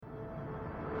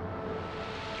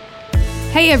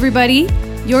Hey everybody,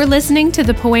 you're listening to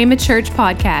the Poema Church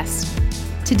podcast.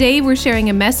 Today we're sharing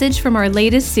a message from our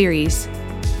latest series.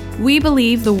 We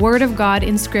believe the Word of God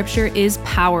in Scripture is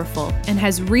powerful and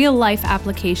has real life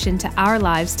application to our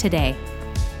lives today.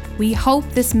 We hope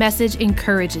this message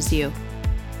encourages you.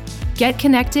 Get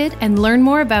connected and learn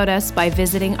more about us by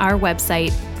visiting our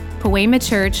website,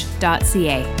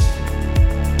 poemachurch.ca.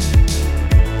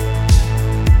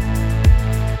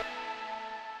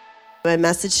 My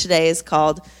message today is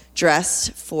called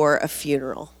Dressed for a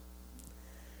Funeral.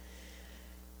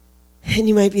 And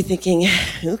you might be thinking,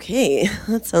 okay,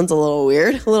 that sounds a little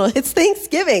weird. It's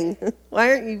Thanksgiving. Why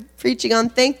aren't you preaching on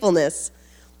thankfulness?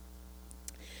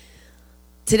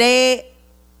 Today,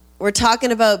 we're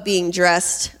talking about being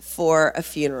dressed for a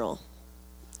funeral.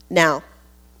 Now,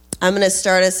 I'm going to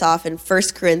start us off in 1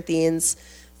 Corinthians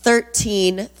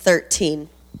 13:13.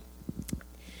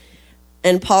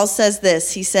 And Paul says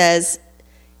this,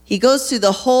 he goes through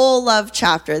the whole love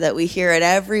chapter that we hear at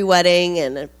every wedding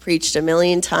and preached a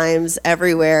million times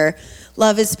everywhere.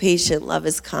 Love is patient, love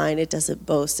is kind, it doesn't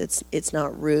boast, it's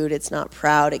not rude, it's not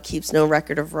proud, it keeps no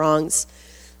record of wrongs.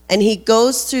 And he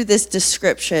goes through this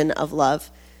description of love.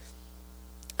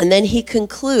 And then he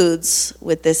concludes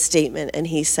with this statement and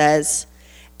he says,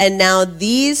 and now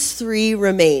these three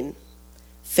remain,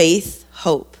 faith,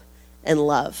 hope, and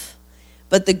love.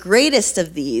 But the greatest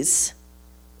of these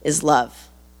is love,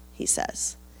 he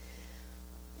says.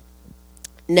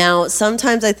 Now,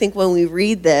 sometimes I think when we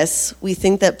read this, we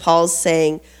think that Paul's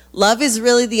saying, love is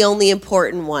really the only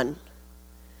important one,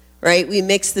 right? We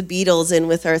mix the Beatles in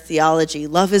with our theology.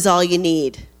 Love is all you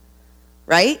need,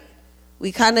 right?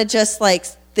 We kind of just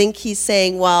think he's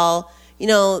saying, well,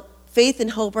 faith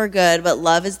and hope are good, but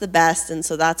love is the best, and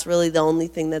so that's really the only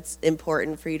thing that's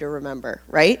important for you to remember,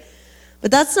 right? But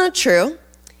that's not true.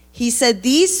 He said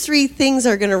these three things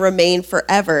are going to remain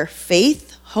forever,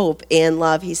 faith, hope, and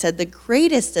love. He said the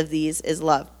greatest of these is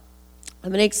love.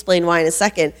 I'm going to explain why in a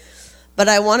second, but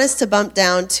I want us to bump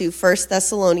down to 1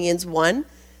 Thessalonians 1,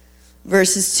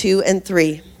 verses 2 and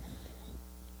 3.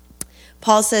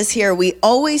 Paul says here, we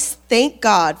always thank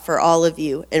God for all of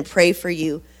you and pray for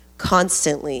you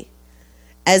constantly.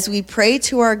 As we pray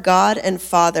to our God and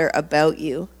Father about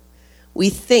you, we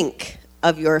think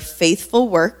of your faithful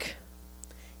work,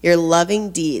 your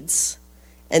loving deeds,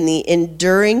 and the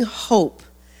enduring hope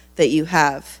that you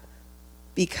have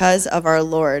because of our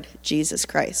Lord Jesus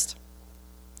Christ.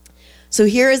 So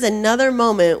here is another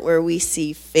moment where we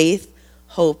see faith,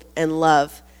 hope, and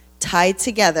love tied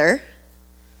together,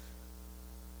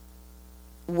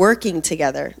 working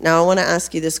together. Now I want to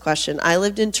ask you this question. I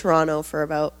lived in Toronto for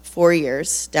about 4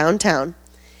 years, downtown.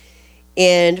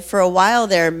 And for a while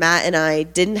there, Matt and I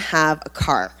didn't have a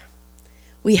car.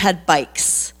 We had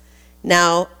bikes.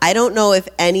 Now, I don't know if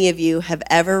any of you have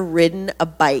ever ridden a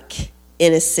bike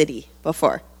in a city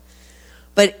before,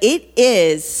 but it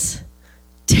is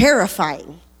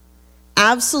terrifying,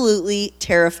 absolutely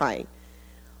terrifying.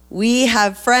 We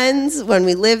have friends when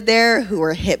we lived there who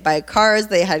were hit by cars.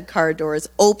 They had car doors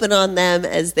open on them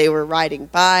as they were riding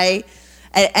by.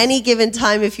 At any given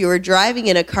time, if you were driving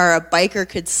in a car, a biker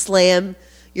could slam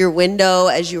your window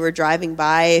as you were driving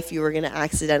by if you were going to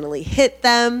accidentally hit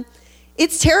them.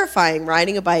 It's terrifying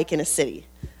riding a bike in a city.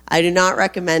 I do not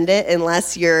recommend it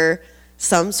unless you're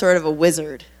some sort of a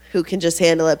wizard who can just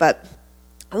handle it. But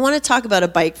I want to talk about a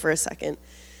bike for a second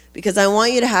because I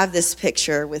want you to have this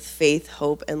picture with faith,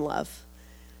 hope, and love.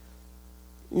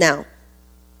 Now,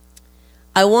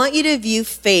 I want you to view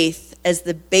faith as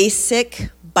the basic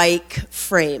bike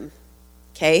frame,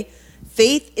 okay?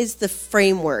 Faith is the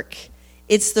framework.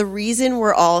 It's the reason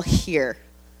we're all here.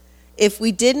 If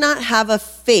we did not have a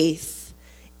faith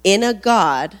in a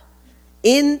God,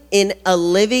 in a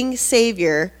living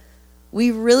Savior,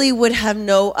 we really would have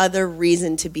no other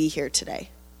reason to be here today,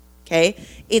 okay?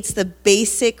 It's the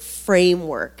basic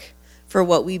framework for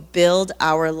what we build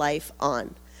our life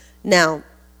on. Now,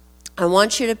 I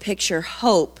want you to picture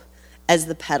hope as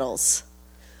the pedals.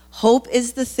 Hope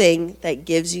is the thing that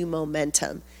gives you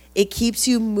momentum. It keeps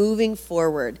you moving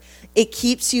forward. It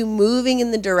keeps you moving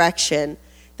in the direction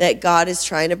that God is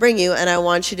trying to bring you. And I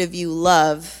want you to view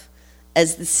love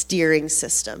as the steering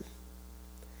system.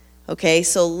 Okay,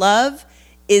 so love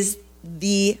is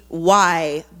the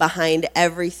why behind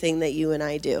everything that you and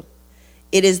I do.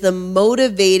 It is the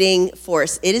motivating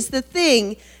force. It is the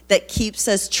thing that keeps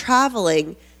us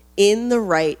traveling in the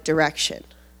right direction.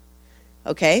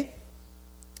 Okay?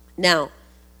 Now,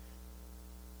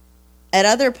 at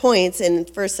other points in 1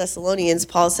 Thessalonians,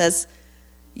 Paul says,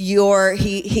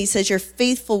 he says your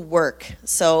faithful work.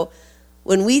 So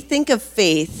when we think of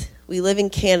faith, we live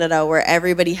in Canada where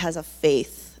everybody has a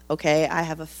faith, okay? I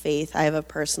have a faith. I have a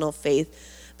personal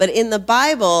faith. But in the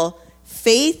Bible,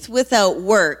 faith without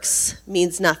works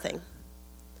means nothing.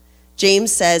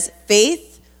 James says,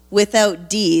 faith without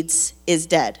deeds is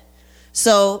dead.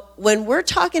 So when we're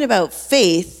talking about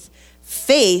faith,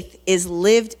 faith is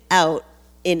lived out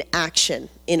in action,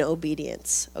 in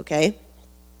obedience, okay?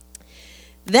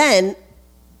 Then,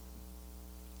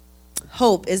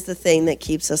 hope is the thing that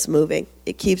keeps us moving.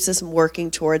 It keeps us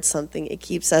working towards something. It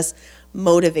keeps us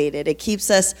motivated. It keeps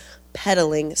us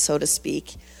pedaling, so to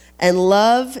speak. And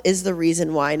love is the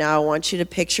reason why. Now I want you to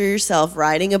picture yourself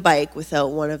riding a bike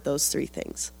without one of those three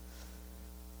things.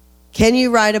 Can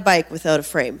you ride a bike without a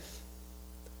frame?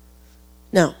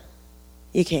 No,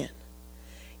 you can't.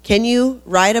 Can you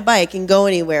ride a bike and go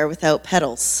anywhere without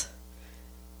pedals?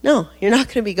 No, you're not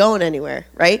going to be going anywhere,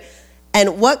 right?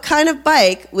 And what kind of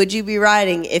bike would you be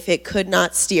riding if it could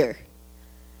not steer?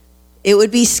 It would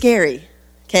be scary,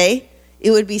 okay? It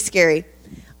would be scary.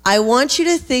 I want you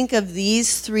to think of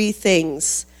these three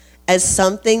things as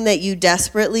something that you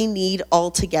desperately need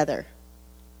all together,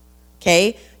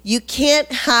 okay? You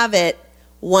can't have it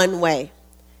one way.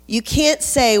 You can't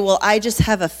say, well, I just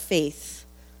have a faith.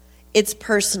 It's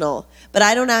personal, but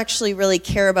I don't actually really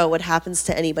care about what happens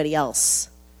to anybody else.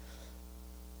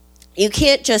 You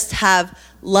can't just have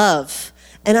love,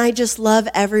 and I just love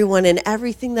everyone, and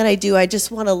everything that I do, I just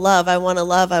want to love, I want to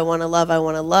love, I want to love, I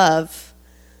want to love.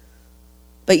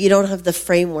 But you don't have the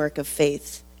framework of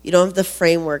faith. You don't have the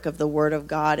framework of the Word of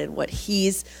God and what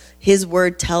His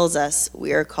Word tells us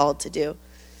we are called to do.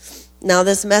 Now,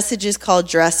 this message is called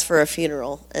Dress for a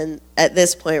Funeral. And at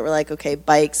this point, we're like, okay,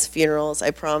 bikes, funerals. I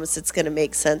promise it's going to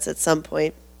make sense at some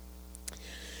point.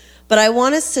 But I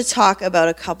want us to talk about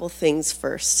a couple things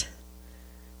first.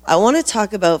 I want to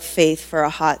talk about faith for a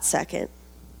hot second.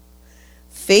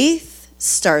 Faith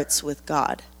starts with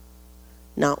God,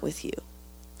 not with you.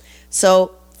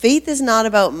 So faith is not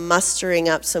about mustering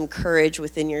up some courage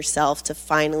within yourself to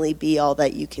finally be all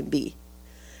that you can be.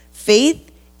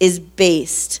 Faith is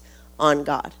based on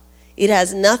God. It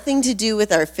has nothing to do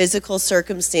with our physical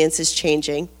circumstances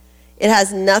changing. It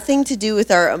has nothing to do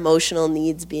with our emotional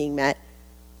needs being met.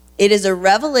 It is a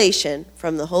revelation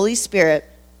from the Holy Spirit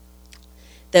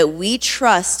that we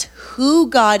trust who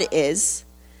God is,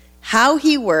 how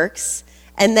He works,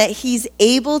 and that He's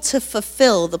able to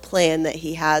fulfill the plan that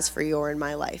He has for your and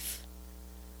my life.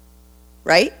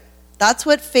 Right? That's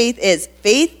what faith is.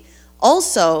 Faith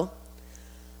also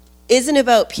isn't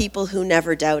about people who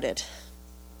never doubted.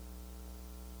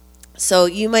 So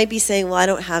you might be saying, well, I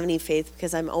don't have any faith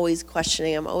because I'm always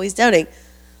questioning, I'm always doubting.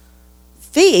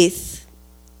 Faith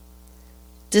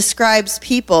describes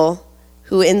people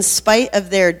who, in spite of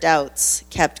their doubts,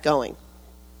 kept going.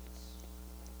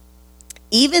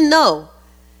 Even though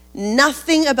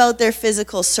nothing about their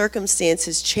physical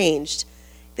circumstances changed,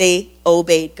 they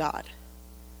obeyed God.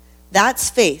 That's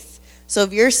faith. So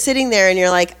if you're sitting there and you're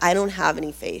like, I don't have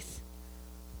any faith,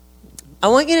 I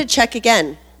want you to check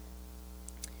again.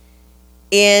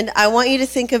 And I want you to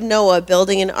think of Noah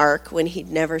building an ark when he'd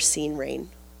never seen rain.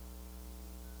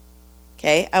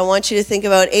 Okay? I want you to think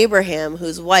about Abraham,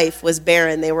 whose wife was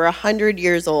barren. They were 100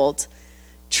 years old,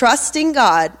 trusting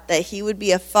God that He would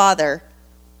be a father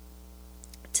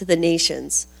to the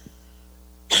nations.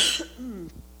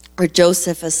 Or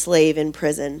Joseph, a slave in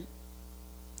prison,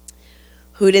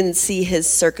 who didn't see his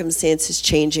circumstances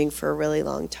changing for a really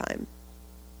long time.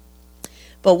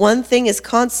 But one thing is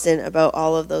constant about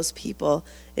all of those people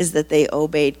is that they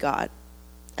obeyed God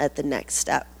at the next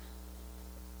step.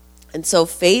 And so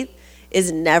faith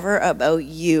is never about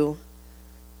you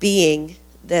being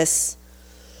this,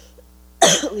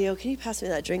 Leo, can you pass me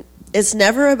that drink? It's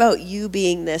never about you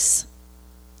being this,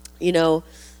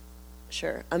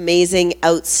 amazing,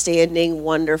 outstanding,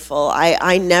 wonderful.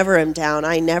 I never am down.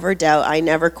 I never doubt. I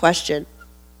never question.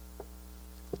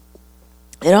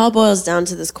 It all boils down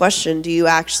to this question: do you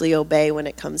actually obey when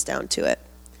it comes down to it?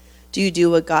 Do you do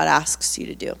what God asks you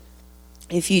to do?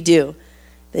 If you do,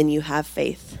 then you have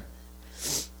faith.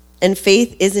 And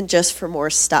faith isn't just for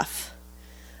more stuff.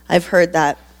 I've heard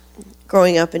that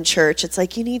growing up in church. It's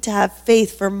like you need to have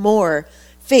faith for more,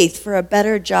 faith for a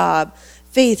better job,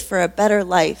 faith for a better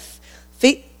life.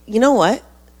 Faith, you know what?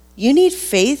 You need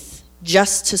faith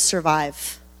just to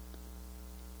survive.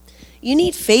 You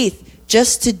need faith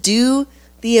just to do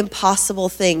the impossible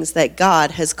things that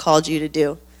God has called you to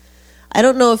do. I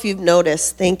don't know if you've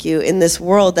noticed, thank you, in this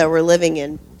world that we're living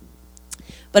in,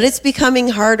 but it's becoming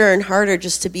harder and harder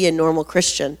just to be a normal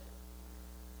Christian.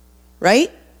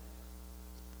 Right?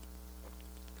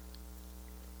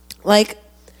 Like,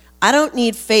 I don't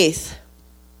need faith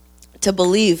to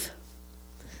believe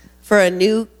for a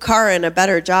new car and a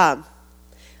better job.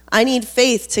 I need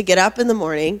faith to get up in the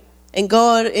morning and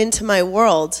go out into my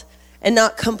world and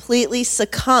not completely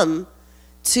succumb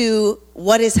to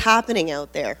what is happening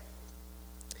out there.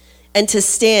 And to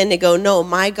stand and go, no,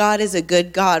 my God is a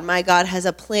good God. My God has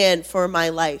a plan for my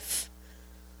life.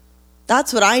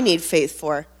 That's what I need faith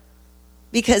for.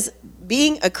 Because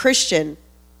being a Christian,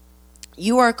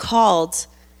 you are called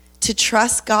to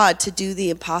trust God to do the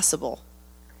impossible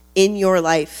in your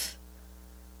life.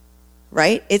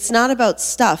 Right? It's not about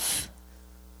stuff.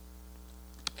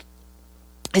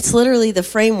 It's literally the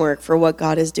framework for what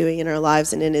God is doing in our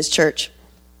lives and in his church.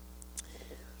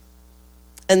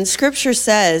 And scripture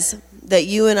says that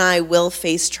you and I will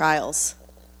face trials.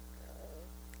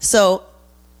 So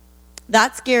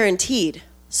that's guaranteed.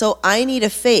 So I need a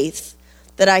faith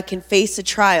that I can face a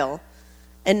trial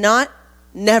and not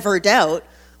never doubt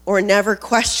or never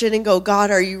question and go,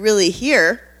 God, are you really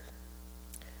here?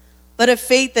 But a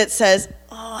faith that says,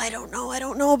 oh, I don't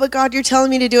know, but God, you're telling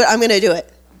me to do it. I'm going to do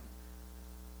it.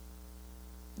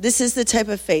 This is the type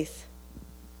of faith.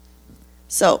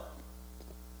 So,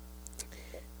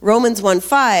 Romans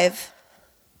 1:5,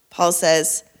 Paul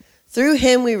says, through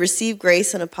him we receive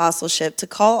grace and apostleship to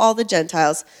call all the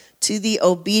Gentiles to the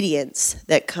obedience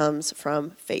that comes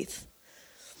from faith.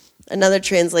 Another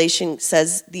translation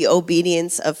says the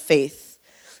obedience of faith.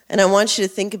 And I want you to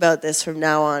think about this from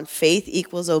now on. Faith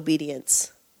equals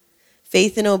obedience.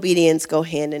 Faith and obedience go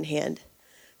hand in hand.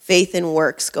 Faith and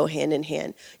works go hand in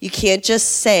hand. You can't just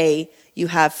say you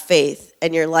have faith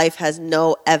and your life has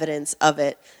no evidence of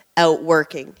it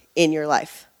outworking in your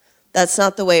life. That's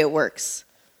not the way it works.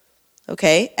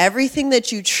 Okay? Everything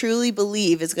that you truly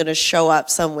believe is going to show up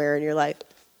somewhere in your life.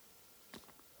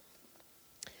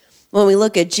 When we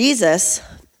look at Jesus,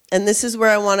 and this is where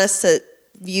I want us to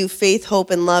view faith, hope,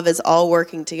 and love as all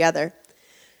working together.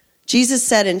 Jesus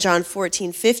said in John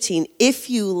 14:15,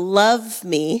 if you love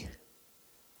me,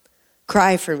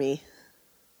 cry for me.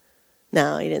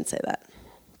 No, he didn't say that.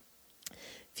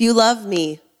 If you love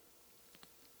me,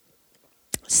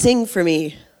 sing for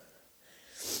me.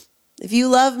 If you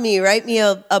love me, write me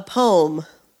a poem.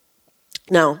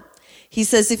 No, he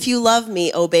says, if you love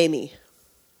me, obey me.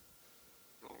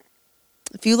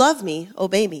 If you love me,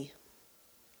 obey me.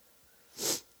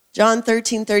 John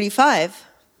 13:35,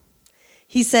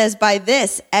 he says, by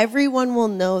this, everyone will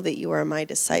know that you are my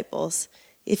disciples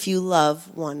if you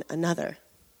love one another.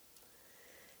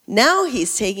 Now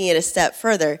he's taking it a step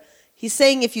further. He's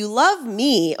saying, if you love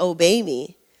me, obey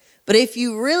me. But if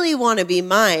you really want to be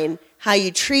mine, how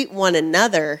you treat one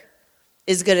another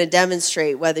is going to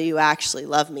demonstrate whether you actually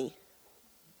love me.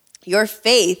 Your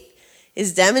faith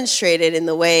is demonstrated in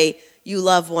the way you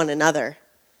love one another,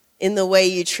 in the way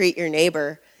you treat your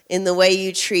neighbor, in the way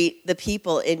you treat the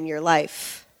people in your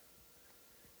life.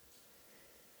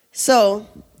 So,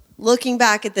 looking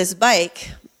back at this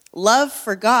bike, love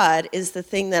for God is the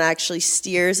thing that actually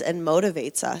steers and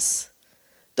motivates us.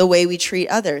 The way we treat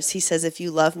others. He says, if you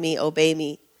love me, obey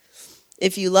me.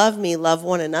 If you love me, love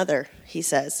one another, he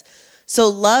says. So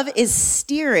love is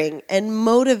steering and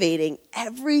motivating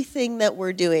everything that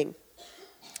we're doing.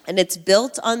 And it's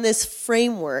built on this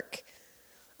framework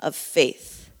of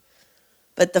faith.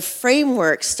 But the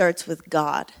framework starts with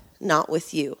God, not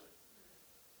with you.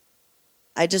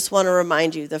 I just want to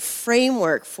remind you, the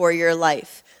framework for your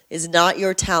life is not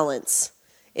your talents.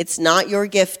 It's not your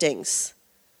giftings.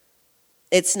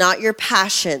 It's not your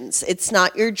passions. It's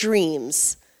not your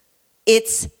dreams.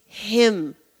 It's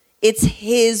him. It's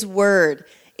his word.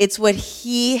 It's what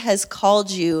he has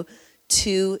called you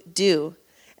to do.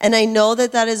 And I know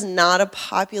that that is not a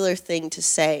popular thing to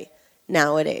say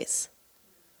nowadays.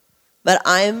 But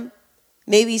I'm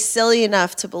maybe silly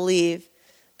enough to believe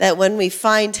that when we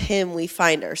find him, we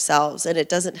find ourselves, and it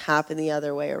doesn't happen the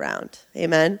other way around.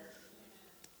 Amen?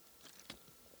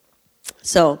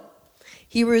 So,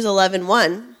 Hebrews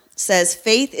 11:1 says,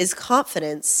 faith is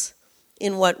confidence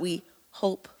in what we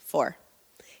hope for.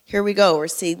 Here we go. We're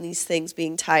seeing these things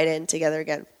being tied in together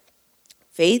again.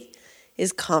 Faith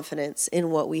is confidence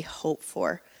in what we hope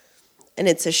for, and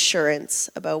it's assurance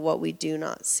about what we do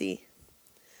not see.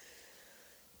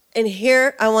 And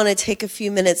here I want to take a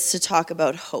few minutes to talk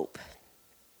about hope.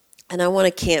 And I want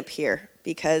to camp here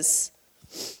because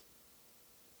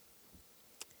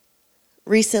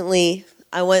recently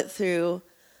I went through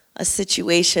a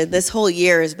situation. This whole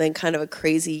year has been kind of a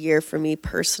crazy year for me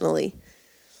personally.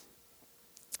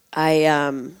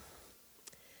 I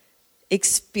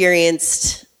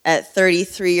experienced at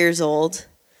 33 years old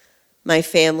my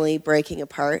family breaking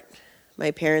apart,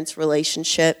 my parents'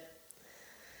 relationship.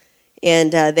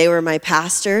 And they were my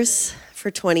pastors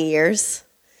for 20 years.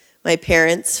 my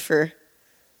parents for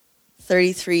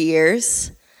 33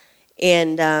 years,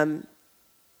 and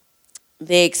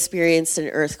they experienced an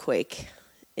earthquake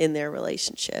in their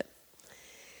relationship.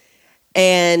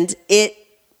 And it,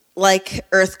 like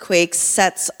earthquakes,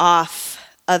 sets off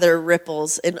other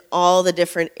ripples in all the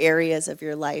different areas of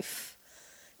your life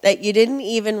that you didn't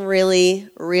even really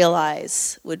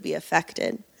realize would be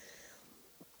affected.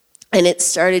 And it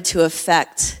started to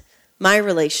affect my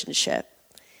relationship.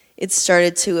 It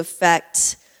started to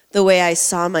affect the way I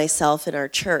saw myself in our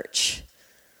church.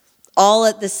 All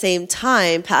at the same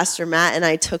time, Pastor Matt and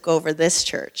I took over this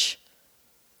church.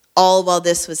 All while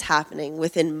this was happening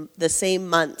within the same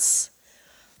months.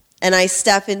 And I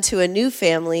step into a new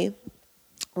family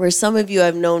where some of you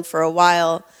I've known for a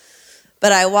while,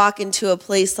 but I walk into a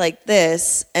place like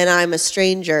this and I'm a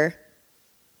stranger.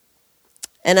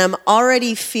 And I'm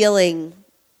already feeling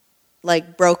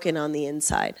like broken on the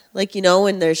inside. Like, you know,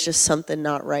 when there's just something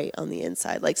not right on the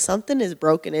inside. Like something is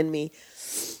broken in me.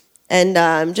 And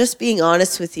I'm just being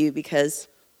honest with you because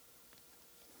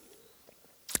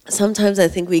sometimes I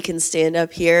think we can stand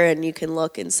up here and you can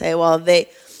look and say, well, they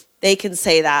can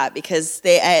say that because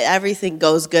everything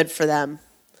goes good for them.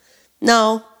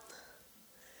 No,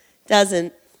 it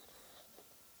doesn't.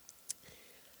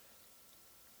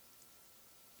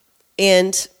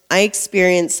 And I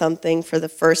experienced something for the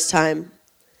first time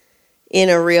in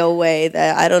a real way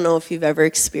that I don't know if you've ever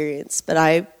experienced, but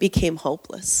I became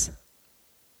hopeless.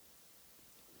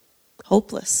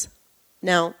 Hopeless.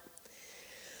 Now,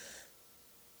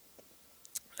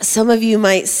 some of you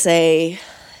might say,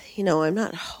 you know, I'm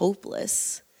not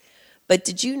hopeless. But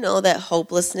did you know that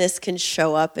hopelessness can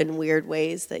show up in weird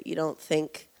ways that you don't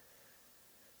think?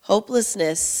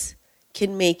 Hopelessness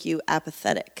can make you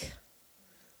apathetic.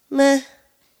 Meh.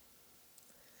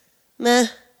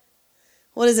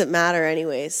 What does it matter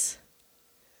anyways?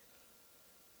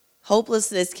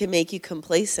 Hopelessness can make you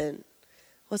complacent.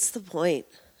 What's the point?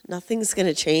 Nothing's going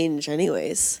to change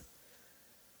anyways.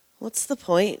 What's the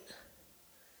point?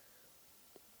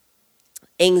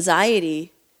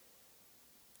 Anxiety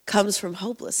comes from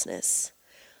hopelessness.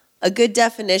 A good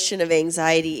definition of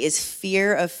anxiety is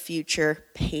fear of future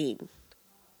pain.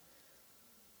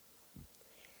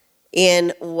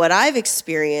 And what I've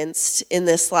experienced in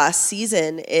this last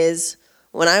season is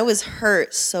when I was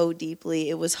hurt so deeply,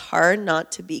 it was hard not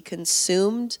to be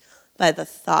consumed by the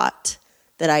thought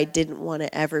that I didn't want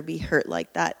to ever be hurt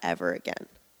like that ever again.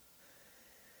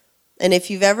 And if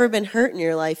you've ever been hurt in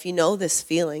your life, you know this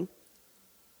feeling.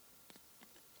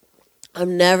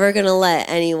 I'm never going to let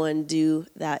anyone do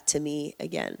that to me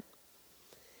again.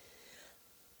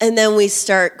 And then we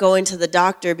start going to the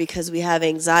doctor because we have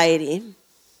anxiety.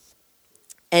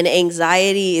 And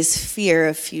anxiety is fear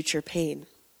of future pain.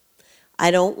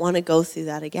 I don't want to go through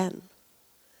that again.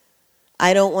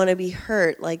 I don't want to be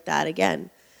hurt like that again.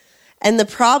 And the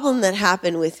problem that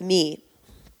happened with me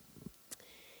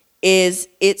is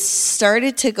it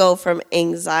started to go from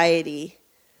anxiety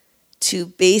to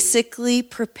basically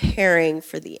preparing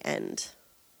for the end.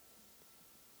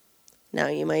 Now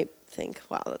you might think,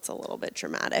 wow, that's a little bit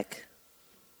dramatic.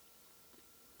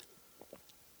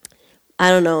 I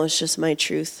don't know, it's just my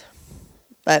truth.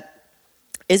 But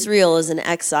Israel is in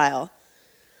exile.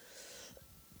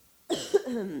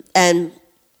 And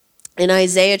in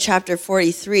Isaiah chapter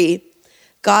 43,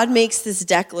 God makes this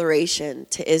declaration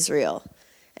to Israel.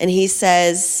 And he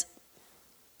says,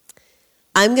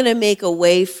 I'm going to make a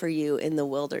way for you in the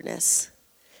wilderness.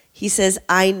 He says,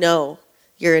 I know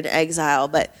you're in exile,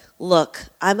 but look,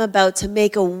 I'm about to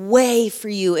make a way for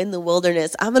you in the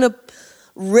wilderness.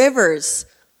 Rivers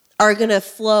are going to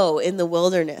flow in the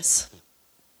wilderness.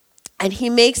 And he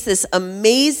makes this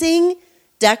amazing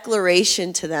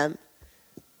declaration to them.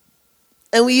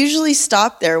 And we usually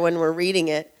stop there when we're reading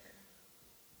it.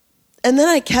 And then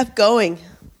I kept going.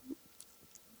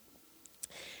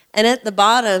 And at the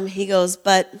bottom, he goes,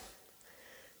 but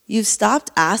you've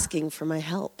stopped asking for my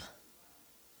help.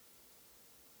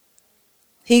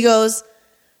 He goes,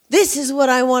 this is what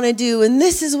I want to do, and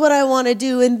this is what I want to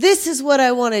do, and this is what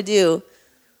I want to do.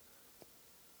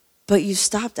 But you've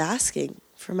stopped asking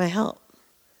for my help.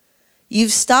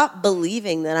 You've stopped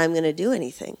believing that I'm going to do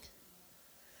anything.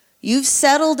 You've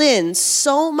settled in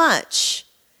so much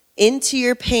into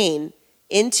your pain,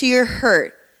 into your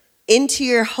hurt, into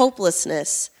your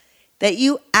hopelessness, that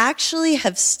you actually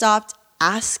have stopped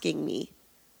asking me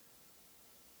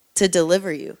to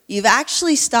deliver you. You've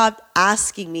actually stopped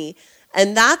asking me.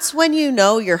 And that's when you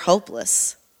know you're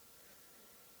hopeless,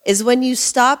 is when you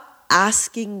stop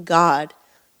asking God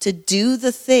to do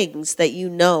the things that you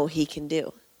know he can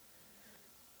do.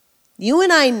 You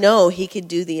and I know he can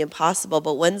do the impossible,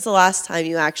 but when's the last time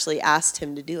you actually asked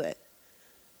him to do it?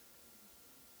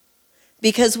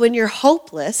 Because when you're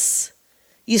hopeless,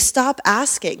 you stop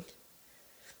asking.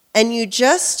 And you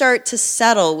just start to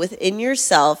settle within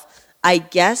yourself, I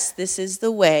guess this is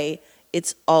the way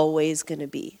it's always going to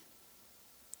be.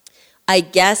 I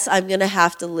guess I'm going to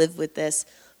have to live with this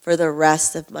for the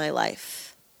rest of my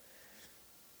life.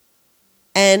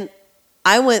 And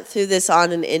I went through this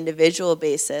on an individual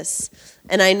basis.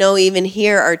 And I know even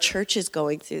here our church is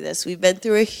going through this. We've been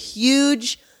through a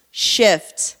huge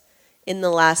shift in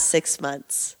the last 6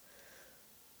 months.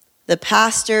 The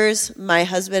pastors, my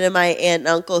husband and my aunt and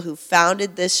uncle who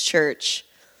founded this church,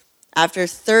 after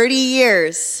 30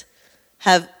 years,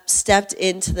 have stepped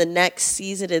into the next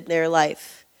season in their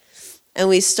life. And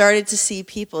we started to see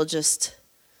people just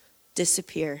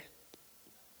disappear.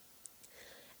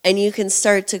 And you can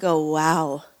start to go,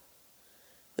 wow,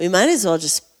 we might as well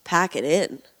just pack it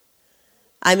in.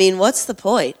 I mean, what's the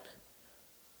point?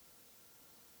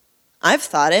 I've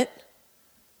thought it.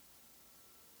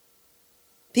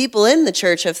 People in the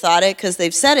church have thought it because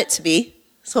they've said it to me,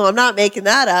 so I'm not making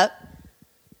that up.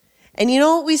 And you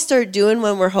know what we start doing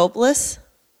when we're hopeless?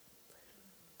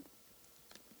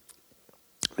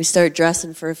 We start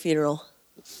dressing for a funeral.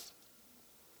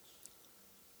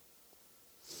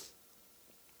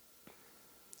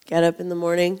 Get up in the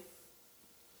morning,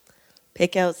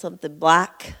 pick out something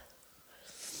black.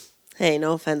 Hey,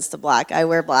 no offense to black. I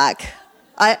wear black.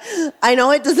 I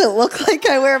know it doesn't look like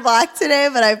I wear black today,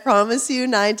 but I promise you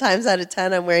 9 times out of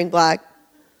 10 I'm wearing black.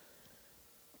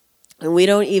 And we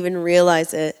don't even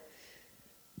realize it.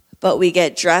 But we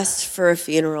get dressed for a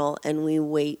funeral and we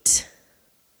wait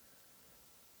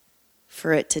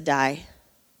for it to die.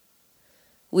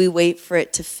 We wait for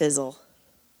it to fizzle.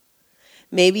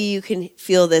 Maybe you can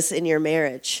feel this in your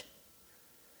marriage.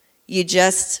 You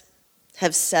just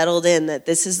have settled in that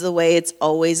this is the way it's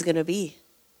always going to be.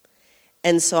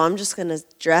 And so I'm just going to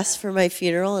dress for my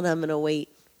funeral and I'm going to wait.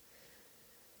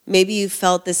 Maybe you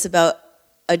felt this about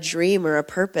a dream or a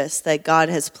purpose that God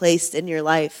has placed in your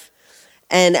life.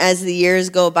 And as the years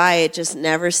go by, it just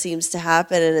never seems to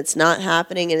happen, and it's not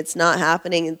happening, and it's not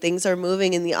happening, and things are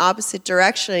moving in the opposite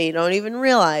direction, and you don't even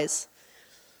realize.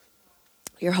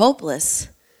 You're hopeless.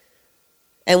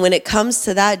 And when it comes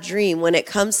to that dream, when it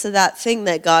comes to that thing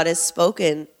that God has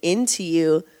spoken into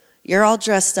you, you're all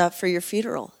dressed up for your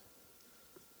funeral.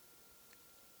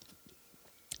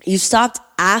 You stopped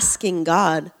asking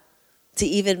God to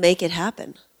even make it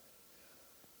happen.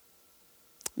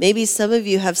 Maybe some of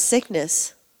you have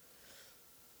sickness.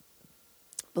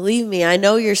 Believe me, I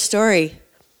know your story.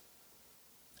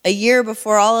 A year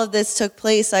before all of this took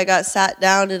place, I got sat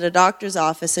down in a doctor's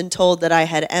office and told that I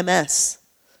had MS.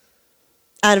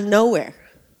 Out of nowhere.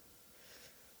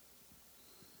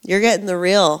 You're getting the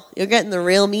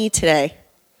real me today.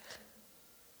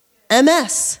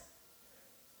 MS.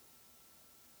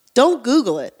 Don't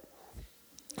Google it.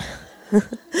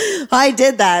 I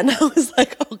did that, and I was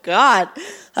like, oh, God,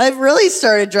 I've really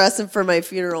started dressing for my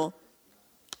funeral.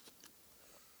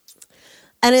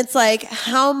 And it's like,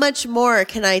 how much more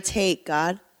can I take,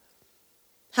 God?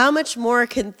 How much more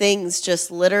can things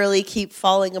just literally keep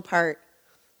falling apart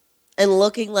and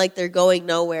looking like they're going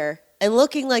nowhere and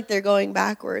looking like they're going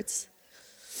backwards?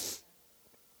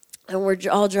 And we're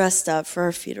all dressed up for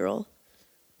our funeral.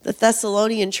 The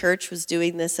Thessalonian church was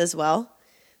doing this as well.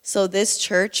 So this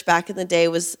church back in the day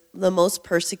was the most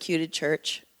persecuted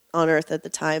church on earth at the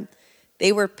time.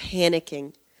 They were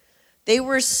panicking. They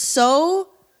were so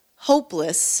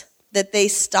hopeless that they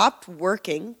stopped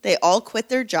working. They all quit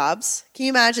their jobs. Can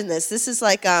you imagine this? This is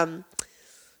like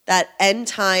that end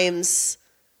times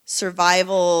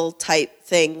survival type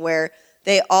thing where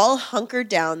they all hunkered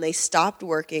down. They stopped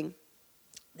working.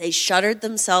 They shuttered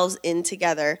themselves in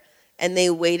together, and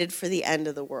they waited for the end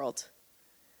of the world.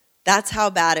 That's how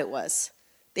bad it was.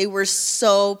 They were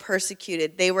so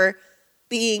persecuted. They were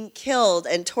being killed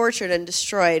and tortured and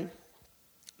destroyed.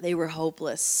 They were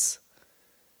hopeless.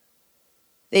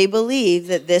 They believed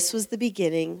that this was the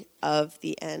beginning of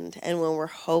the end. And when we're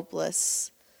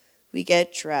hopeless, we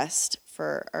get dressed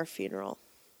for our funeral.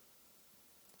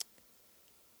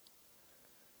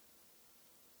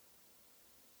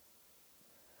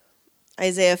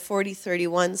 Isaiah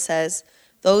 40:31 says,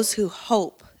 those who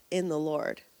hope in the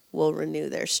Lord will renew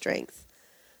their strength.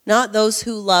 Not those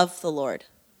who love the Lord.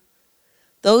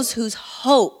 Those whose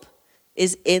hope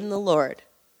is in the Lord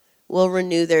will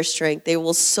renew their strength. They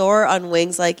will soar on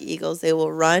wings like eagles. They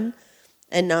will run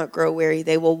and not grow weary.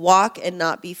 They will walk and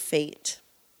not be faint.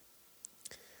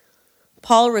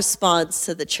 Paul responds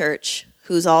to the church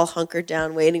who's all hunkered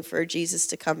down waiting for Jesus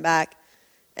to come back.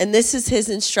 And this is his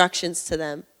instructions to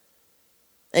them.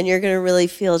 And you're going to really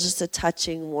feel just a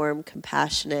touching, warm,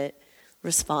 compassionate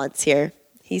response here.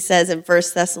 He says in 1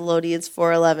 Thessalonians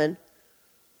 4:11,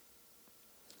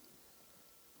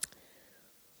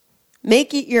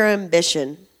 make it your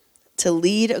ambition to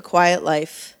lead a quiet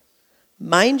life,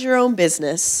 mind your own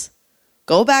business,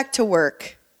 go back to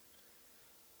work.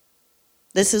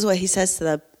 This is what he says to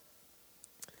them.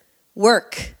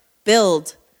 Work,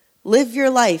 build, live your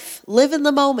life, live in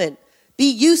the moment. Be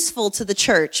useful to the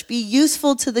church. Be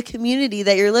useful to the community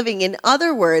that you're living in. In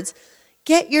other words,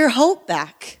 get your hope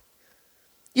back.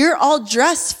 You're all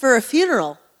dressed for a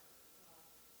funeral.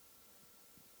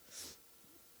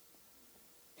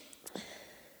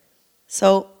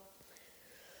 So,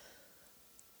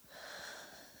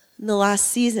 in the last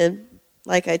season,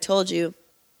 like I told you,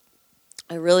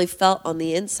 I really felt on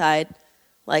the inside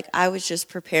like I was just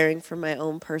preparing for my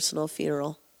own personal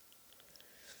funeral.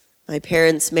 My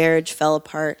parents' marriage fell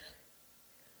apart.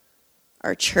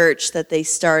 Our church that they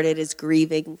started is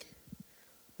grieving,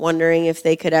 wondering if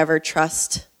they could ever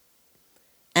trust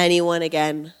anyone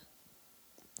again.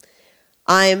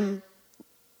 I'm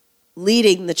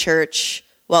leading the church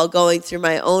while going through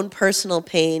my own personal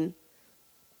pain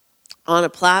on a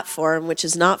platform, which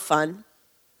is not fun,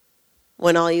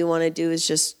 when all you want to do is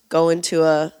just go into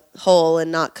a hole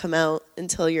and not come out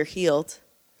until you're healed.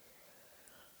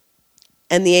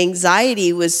 And the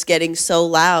anxiety was getting so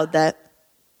loud that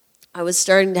I was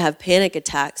starting to have panic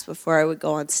attacks before I would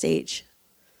go on stage.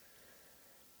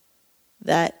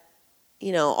 That,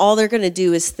 all they're going to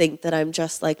do is think that I'm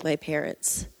just like my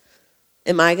parents.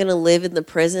 Am I going to live in the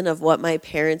prison of what my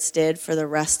parents did for the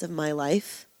rest of my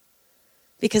life?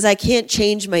 Because I can't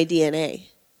change my DNA.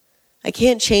 I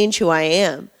can't change who I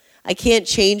am. I can't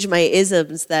change my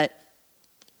isms that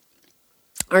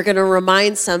are going to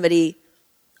remind somebody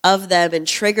of them and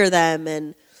trigger them.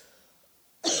 And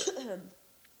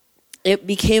it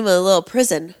became a little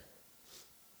prison.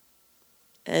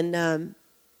 And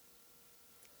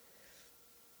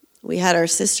we had our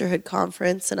sisterhood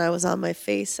conference, and I was on my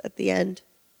face at the end,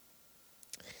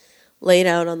 laid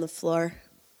out on the floor.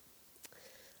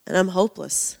 And I'm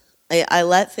hopeless. I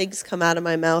let things come out of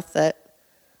my mouth that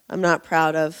I'm not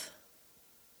proud of.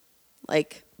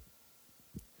 Like,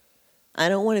 I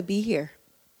don't want to be here.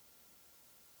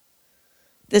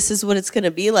 This is what it's going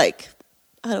to be like.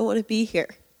 I don't want to be here.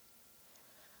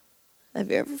 Have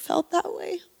you ever felt that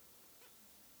way?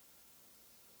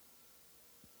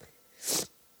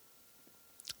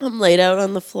 I'm laid out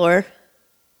on the floor,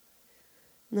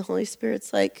 and the Holy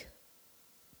Spirit's like,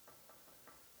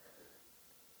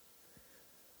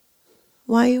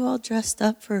 why are you all dressed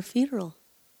up for a funeral?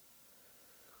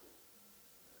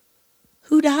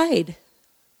 Who died?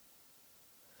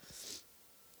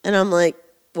 And I'm like,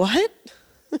 what?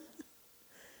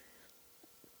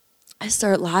 I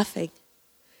start laughing.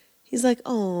 He's like,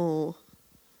 oh,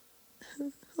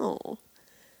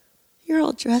 you're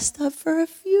all dressed up for a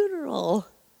funeral.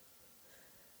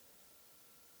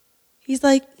 He's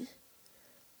like,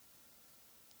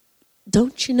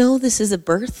 don't you know this is a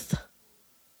birth?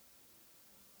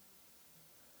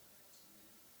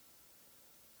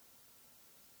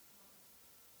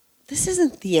 This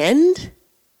isn't the end.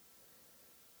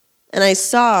 And I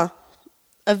saw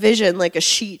a vision, like a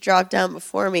sheet drop down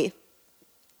before me.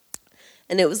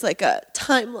 And it was like a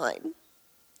timeline.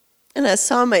 And I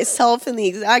saw myself in the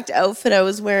exact outfit I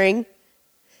was wearing.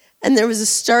 And there was a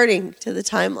starting to the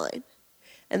timeline.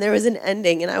 And there was an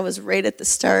ending, and I was right at the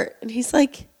start. And he's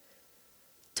like,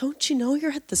 don't you know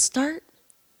you're at the start?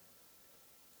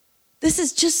 This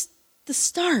is just the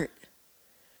start.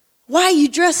 Why are you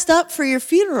dressed up for your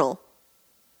funeral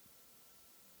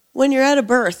when you're at a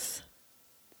birth?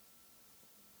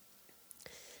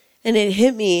 And it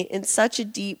hit me in such a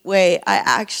deep way,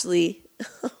 it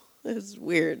was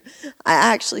weird. I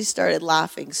actually started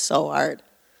laughing so hard.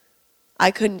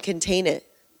 I couldn't contain it.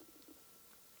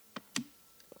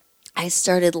 I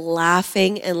started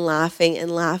laughing and laughing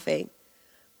and laughing.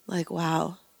 Like,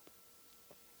 wow.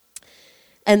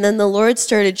 And then the Lord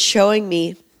started showing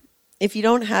me, if you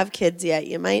don't have kids yet,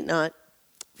 you might not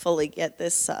fully get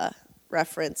this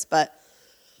reference, but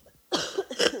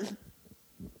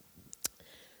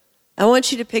I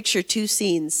want you to picture two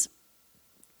scenes.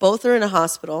 Both are in a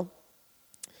hospital.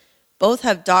 Both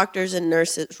have doctors and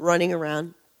nurses running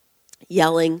around,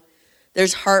 yelling.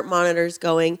 There's heart monitors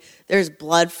going. There's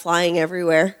blood flying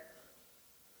everywhere.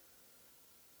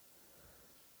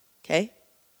 Okay?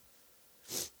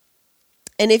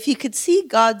 And if you could see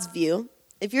God's view,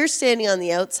 if you're standing on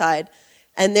the outside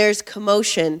and there's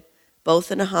commotion,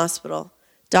 both in a hospital,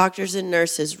 Doctors and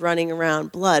nurses running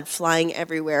around, blood flying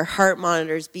everywhere, heart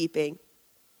monitors beeping.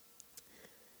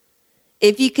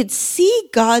 If you could see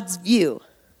God's view,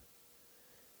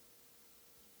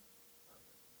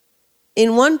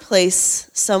 in one place,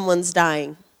 someone's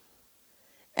dying,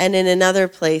 and in another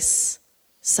place,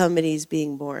 somebody's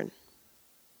being born.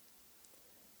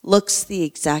 Looks the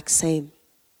exact same.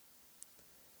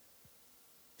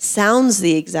 Sounds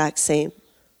the exact same.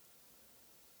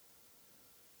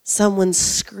 Someone's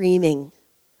screaming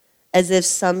as if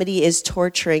somebody is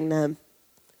torturing them.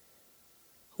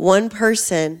 One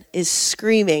person is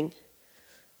screaming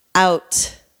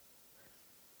out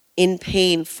in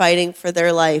pain, fighting for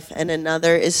their life, and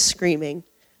another is screaming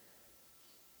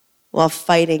while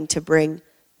fighting to bring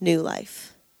new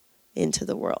life into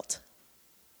the world.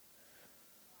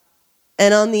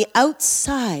 And on the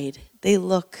outside, they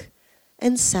look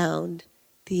and sound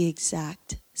the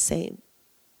exact same.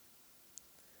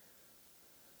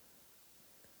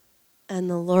 And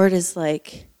the Lord is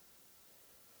like,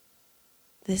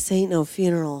 this ain't no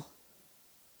funeral.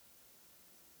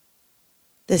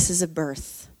 This is a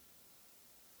birth.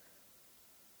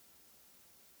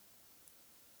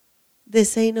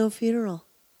 This ain't no funeral.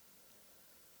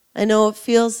 I know it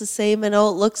feels the same. I know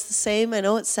it looks the same. I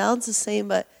know it sounds the same,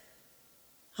 but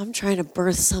I'm trying to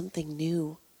birth something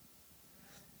new.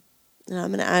 And I'm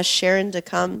going to ask Sharon to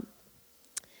come.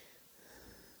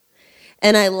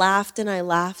 And I laughed and I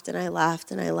laughed and I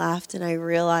laughed and I laughed and I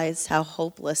realized how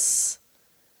hopeless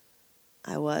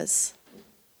I was.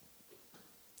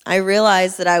 I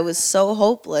realized that I was so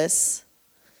hopeless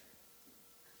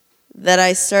that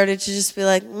I started to just be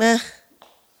like, meh,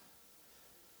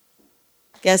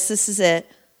 guess this is it.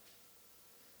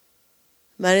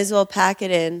 Might as well pack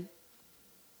it in.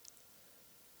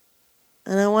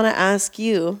 And I want to ask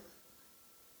you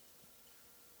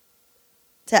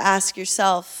to ask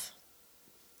yourself,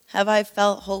 have I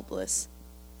felt hopeless?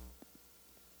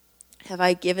 Have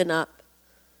I given up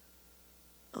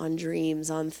on dreams,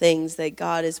 on things that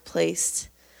God has placed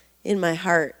in my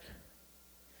heart?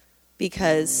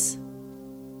 Because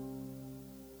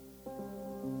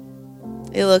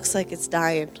it looks like it's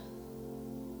dying.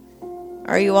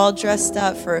 Are you all dressed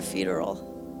up for a funeral?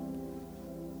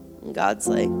 And God's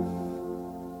like,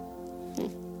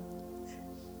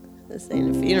 this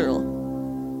ain't a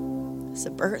funeral. It's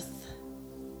a birth.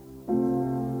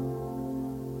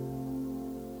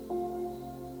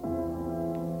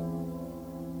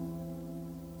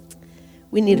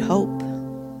 We need hope.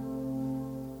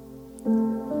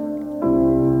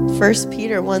 1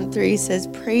 Peter 1:3 says,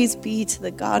 praise be to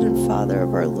the God and Father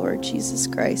of our Lord Jesus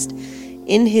Christ.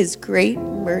 In his great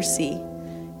mercy,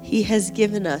 he has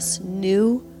given us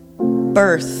new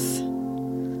birth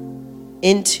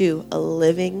into a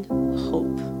living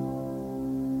hope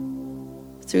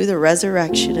through the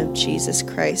resurrection of Jesus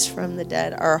Christ from the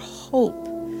dead. Our hope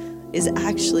is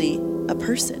actually a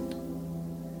person.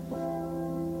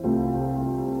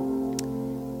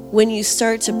 When you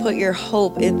start to put your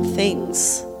hope in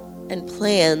things and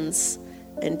plans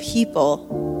and people,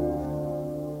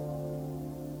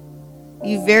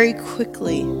 you very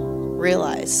quickly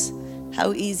realize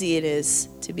how easy it is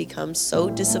to become so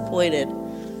disappointed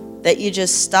that you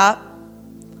just stop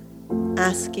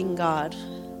asking God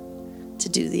to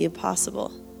do the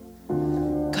impossible.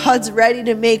 God's ready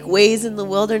to make ways in the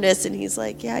wilderness, and he's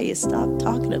like, yeah, you stop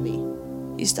talking to me.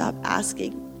 You stop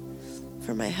asking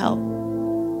for my help.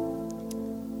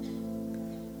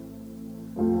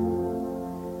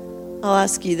 I'll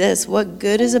ask you this. What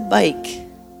good is a bike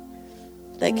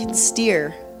that can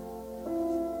steer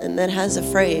and that has a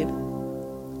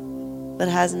frame but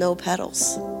has no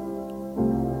pedals?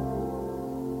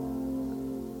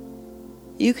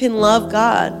 You can love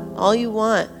God all you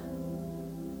want.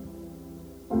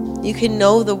 You can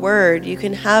know the word. You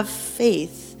can have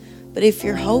faith. But if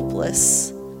you're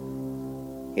hopeless,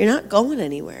 you're not going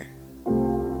anywhere.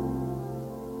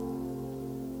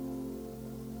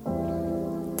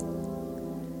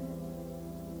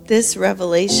 This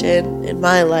revelation in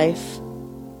my life,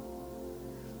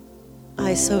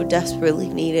 I so desperately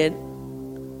needed.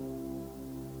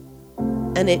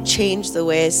 And it changed the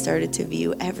way I started to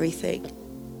view everything.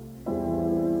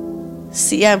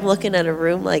 See, I'm looking at a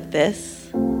room like this,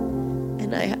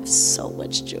 and I have so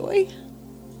much joy.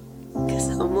 Because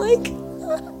I'm like,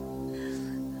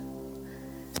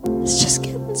 it's just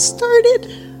getting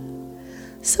started.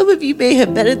 Some of you may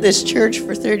have been in this church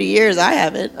for 30 years. I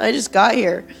haven't. I just got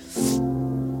here.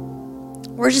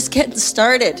 We're just getting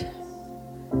started.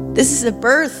 This is a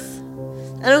birth.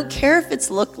 I don't care if it's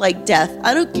looked like death.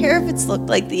 I don't care if it's looked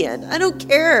like the end. I don't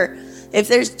care If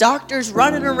there's doctors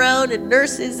running around and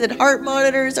nurses and heart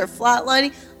monitors are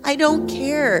flatlining, I don't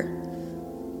care.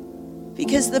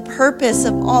 Because the purpose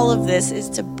of all of this is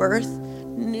to birth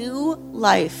new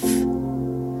life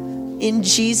in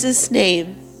Jesus'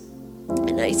 name.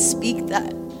 And I speak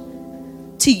that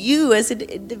to you as an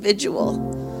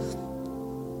individual.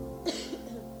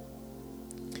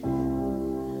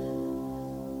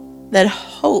 That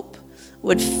hope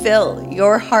would fill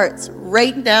your hearts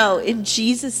right now in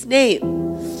Jesus' name.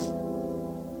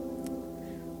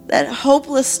 That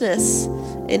hopelessness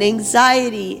and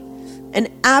anxiety and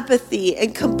apathy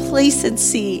and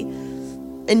complacency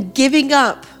and giving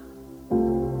up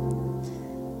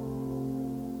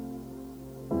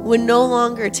would no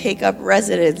longer take up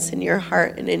residence in your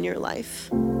heart and in your life,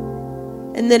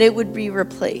 and that it would be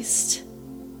replaced.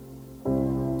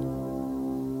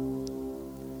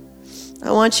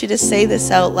 I want you to say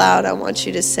this out loud. I want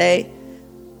you to say,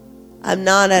 I'm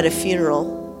not at a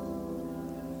funeral.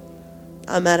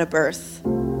 I'm at a birth.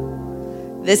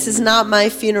 This is not my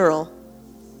funeral.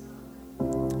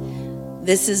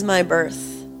 This is my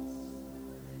birth.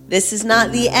 This is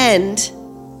not the end.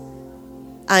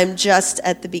 I'm just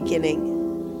at the beginning.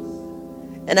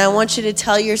 And I want you to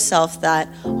tell yourself that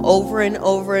over and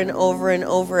over and over and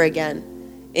over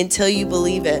again until you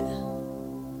believe it.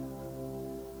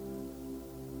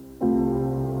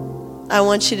 I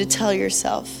want you to tell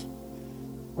yourself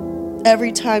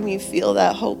every time you feel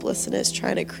that hopelessness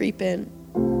trying to creep in.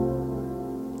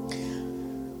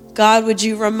 God, would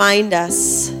you remind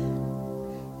us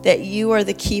that you are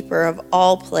the keeper of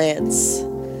all plans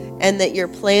and that your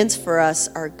plans for us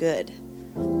are good.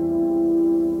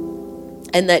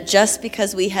 And that just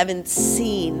because we haven't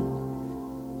seen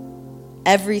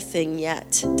everything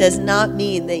yet does not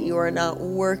mean that you are not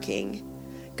working.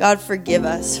 God, forgive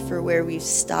us for where we've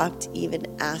stopped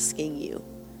even asking you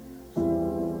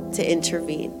to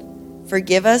intervene.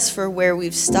 Forgive us for where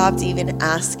we've stopped even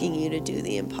asking you to do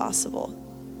the impossible.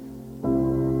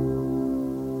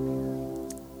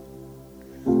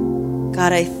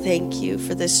 God, I thank you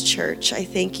for this church. I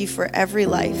thank you for every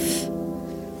life.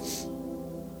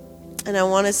 And I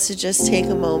want us to just take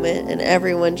a moment and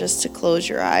everyone just to close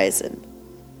your eyes and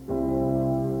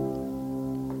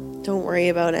don't worry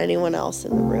about anyone else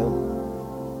in the room.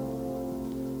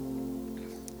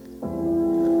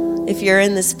 If you're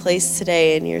in this place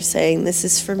today and you're saying, this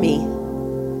is for me,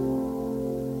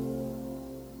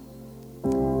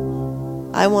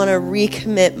 I want to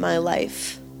recommit my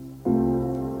life.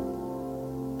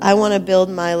 I want to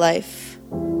build my life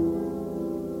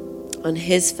on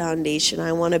His foundation.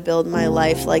 I want to build my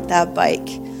life like that bike.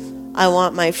 I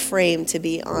want my frame to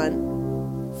be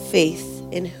on faith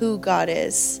in who God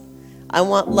is. I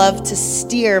want love to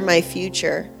steer my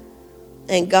future.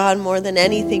 And God, more than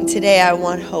anything today, I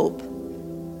want hope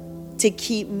to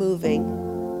keep moving.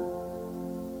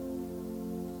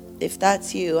 If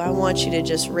that's you, I want you to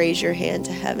just raise your hand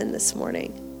to heaven this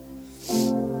morning.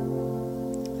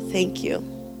 Thank you.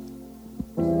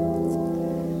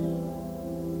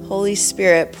 Holy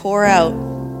Spirit, pour out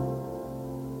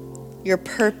your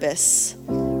purpose,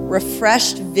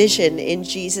 refreshed vision in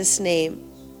Jesus' name.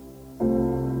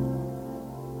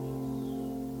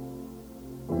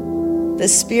 The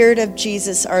Spirit of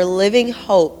Jesus, our living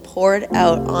hope, poured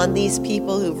out on these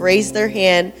people who've raised their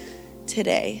hand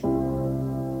today.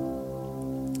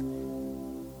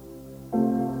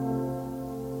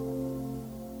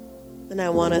 And I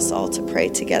want us all to pray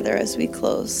together as we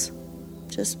close.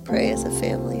 Just pray as a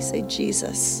family. Say,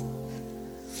 Jesus,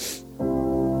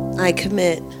 I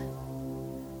commit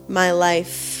my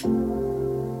life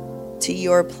to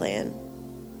your plan.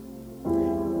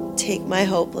 Take my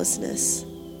hopelessness.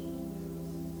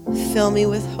 Fill me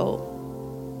with hope.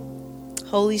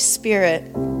 Holy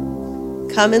Spirit,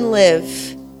 come and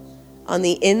live on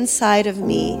the inside of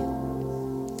me,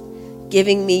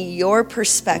 giving me your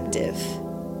perspective.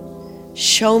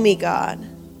 Show me, God,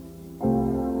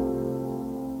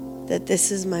 that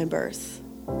this is my birth,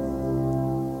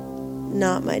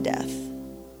 not my death.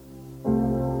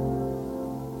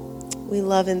 We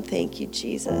love and thank you,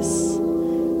 Jesus.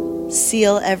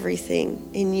 Seal everything.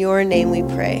 In your name we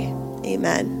pray.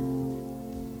 Amen.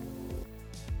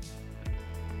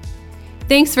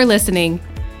 Thanks for listening.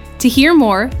 To hear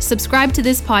more, subscribe to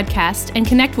this podcast and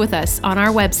connect with us on our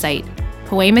website,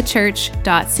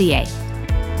 poemachurch.ca.